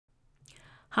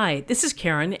Hi, this is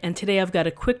Karen, and today I've got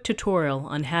a quick tutorial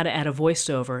on how to add a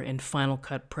voiceover in Final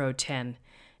Cut Pro 10.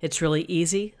 It's really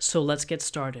easy, so let's get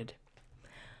started.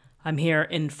 I'm here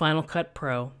in Final Cut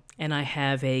Pro, and I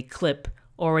have a clip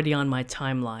already on my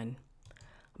timeline.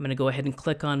 I'm going to go ahead and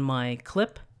click on my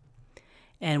clip,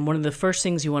 and one of the first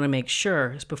things you want to make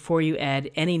sure is before you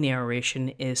add any narration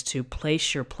is to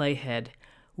place your playhead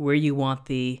where you want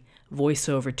the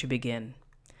voiceover to begin.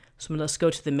 So let's go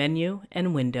to the menu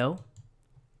and window.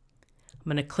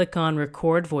 I'm going to click on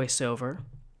Record Voiceover,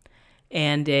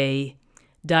 and a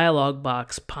dialog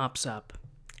box pops up.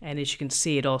 And as you can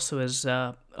see, it also has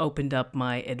opened up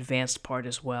my advanced part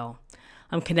as well.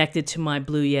 I'm connected to my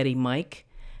Blue Yeti mic.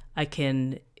 I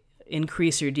can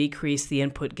increase or decrease the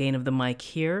input gain of the mic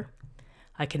here.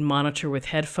 I can monitor with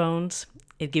headphones.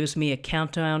 It gives me a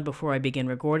countdown before I begin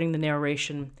recording the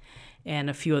narration, and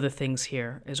a few other things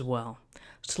here as well.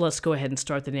 So let's go ahead and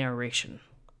start the narration.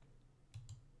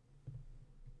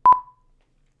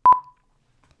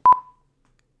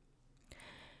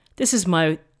 This is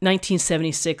my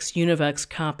 1976 Univex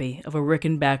copy of a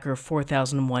Rickenbacker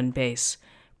 4001 bass,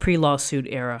 pre-lawsuit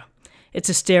era. It's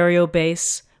a stereo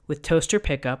bass with toaster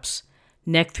pickups,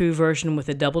 neck-through version with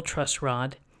a double truss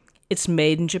rod. It's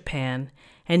made in Japan,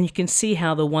 and you can see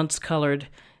how the once cream-colored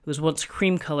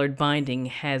binding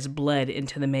has bled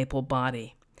into the maple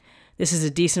body. This is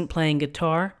a decent playing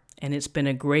guitar, and it's been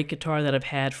a great guitar that I've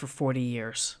had for 40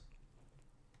 years.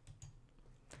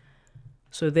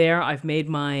 So there, I've made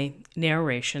my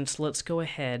narration, so let's go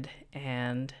ahead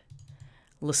and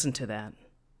listen to that.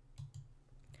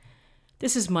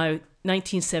 This is my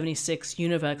 1976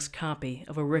 Univex copy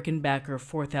of a Rickenbacker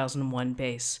 4001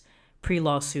 bass,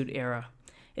 pre-lawsuit era.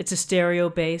 It's a stereo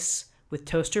bass with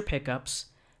toaster pickups,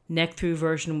 neck-through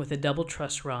version with a double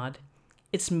truss rod.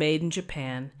 It's made in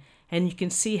Japan, and you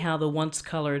can see how the once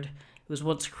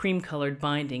cream-colored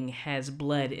binding has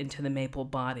bled into the maple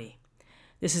body.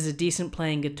 This is a decent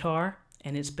playing guitar,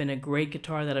 and it's been a great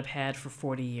guitar that I've had for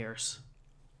 40 years.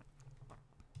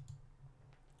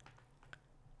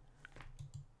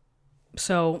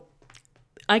 So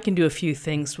I can do a few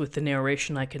things with the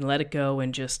narration. I can let it go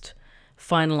and just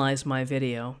finalize my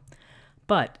video.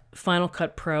 But Final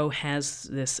Cut Pro has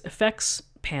this effects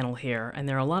panel here, and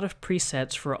there are a lot of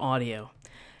presets for audio.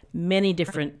 Many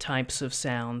different types of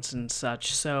sounds and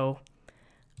such. So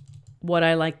what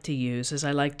I like to use is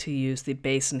the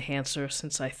bass enhancer,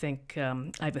 since I think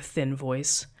I have a thin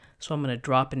voice. So I'm going to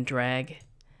drop and drag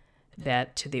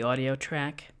that to the audio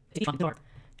track.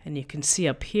 And you can see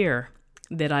up here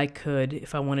that I could,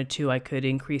 if I wanted to, I could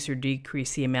increase or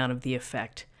decrease the amount of the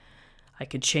effect. I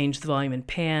could change the volume and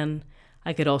pan.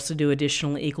 I could also do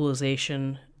additional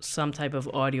equalization, some type of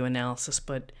audio analysis.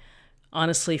 But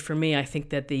honestly, for me, I think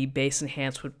that the bass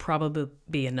enhance would probably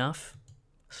be enough.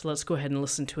 So let's go ahead and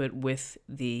listen to it with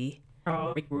the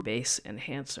bass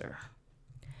enhancer.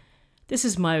 This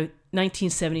is my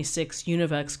 1976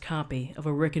 Univex copy of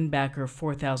a Rickenbacker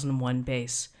 4001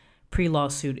 bass,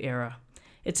 pre-lawsuit era.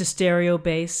 It's a stereo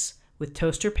bass with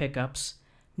toaster pickups,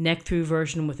 neck-through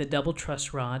version with a double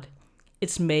truss rod.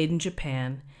 It's made in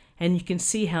Japan, and you can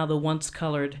see how the once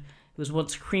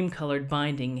cream-colored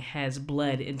binding has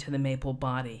bled into the maple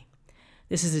body.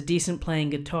 This is a decent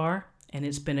playing guitar, and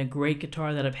it's been a great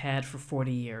guitar that I've had for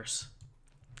 40 years.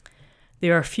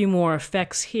 There are a few more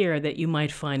effects here that you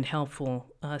might find helpful.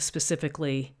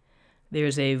 Specifically,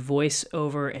 there's a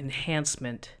voiceover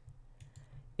enhancement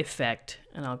effect,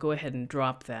 and I'll go ahead and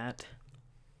drop that.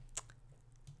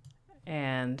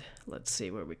 And let's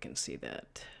see where we can see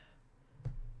that.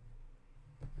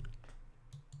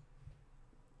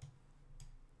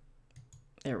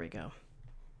 There we go.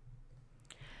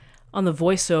 On the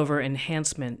voiceover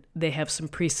enhancement, they have some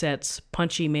presets: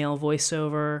 punchy male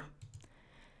voiceover,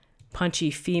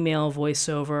 punchy female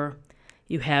voiceover.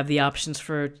 You have the options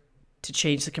to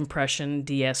change the compression,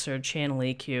 DS, or channel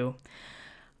EQ.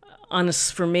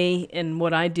 For me, and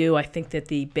what I do, I think that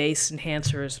the bass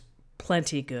enhancer is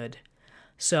plenty good.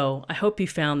 So I hope you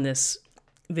found this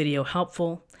video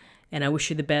helpful, and I wish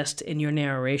you the best in your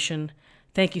narration.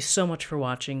 Thank you so much for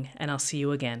watching, and I'll see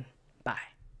you again. Bye.